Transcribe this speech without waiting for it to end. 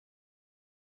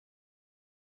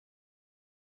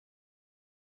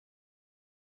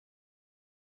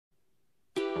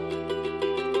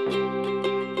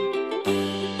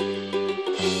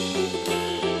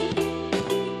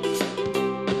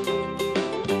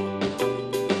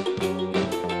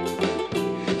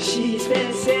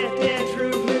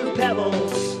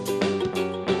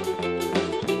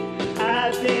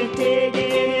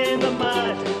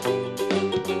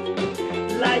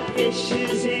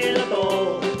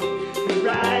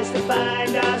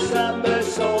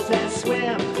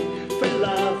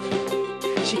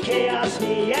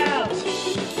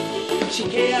She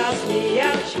chaos me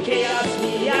out, she chaos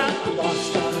me out. I'm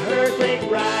lost on her great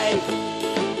ride.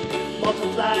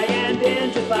 Multiply and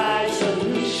then divide,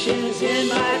 solutions in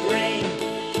my brain.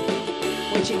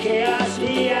 When she chaos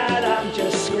me out, I'm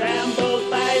just scrambled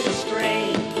by the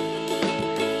strain.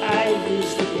 I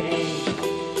lose the game.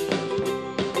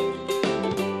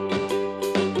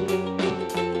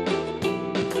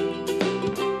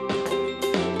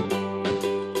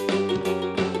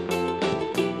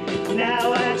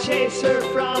 Now I chase her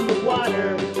from the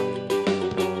water.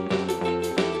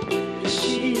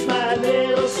 She's my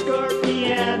little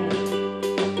scorpion,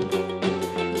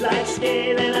 like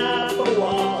scaling up a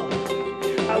wall.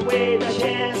 I weigh the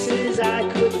chances I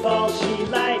could fall. She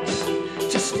likes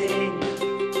to sting.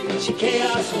 She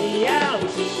chaos me out.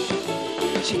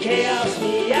 She chaos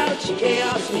me out. She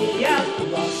chaos me out.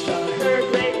 I'm lost on her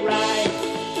great ride.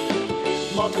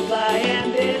 Multiply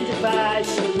and then divide,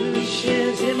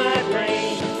 solutions in my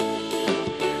brain.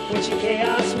 When she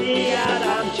chaos me out,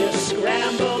 I'm just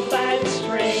scrambled by the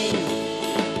strain.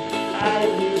 I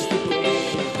lose the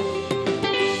game.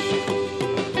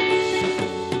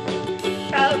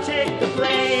 I'll take the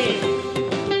blame.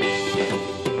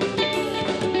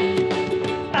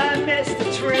 I missed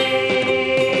the train.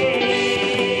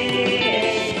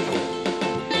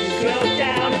 Go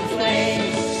down in flames.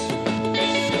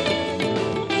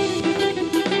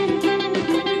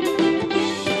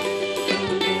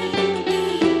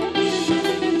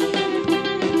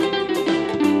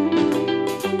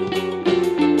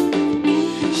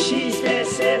 She's been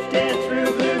sifting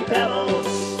through blue pebbles.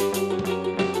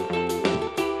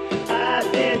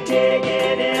 I've been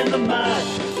digging in the mud,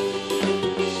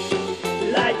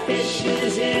 like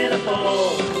fishes in a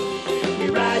bowl. We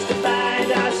rise to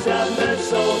find our submerged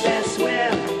souls and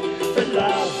swim for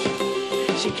love.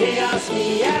 She chaos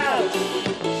me out.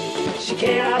 She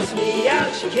chaos me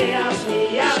out. She chaos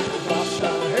me out. Lost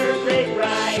on her great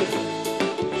ride.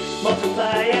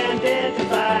 Multiply and then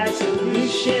divide,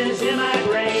 solutions in my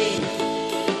brain.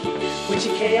 When she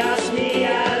chaos me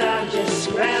out, I'm just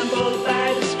scrambled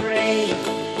by the strain.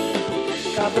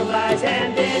 Compromise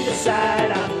and then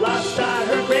decide, I'm lost on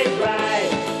her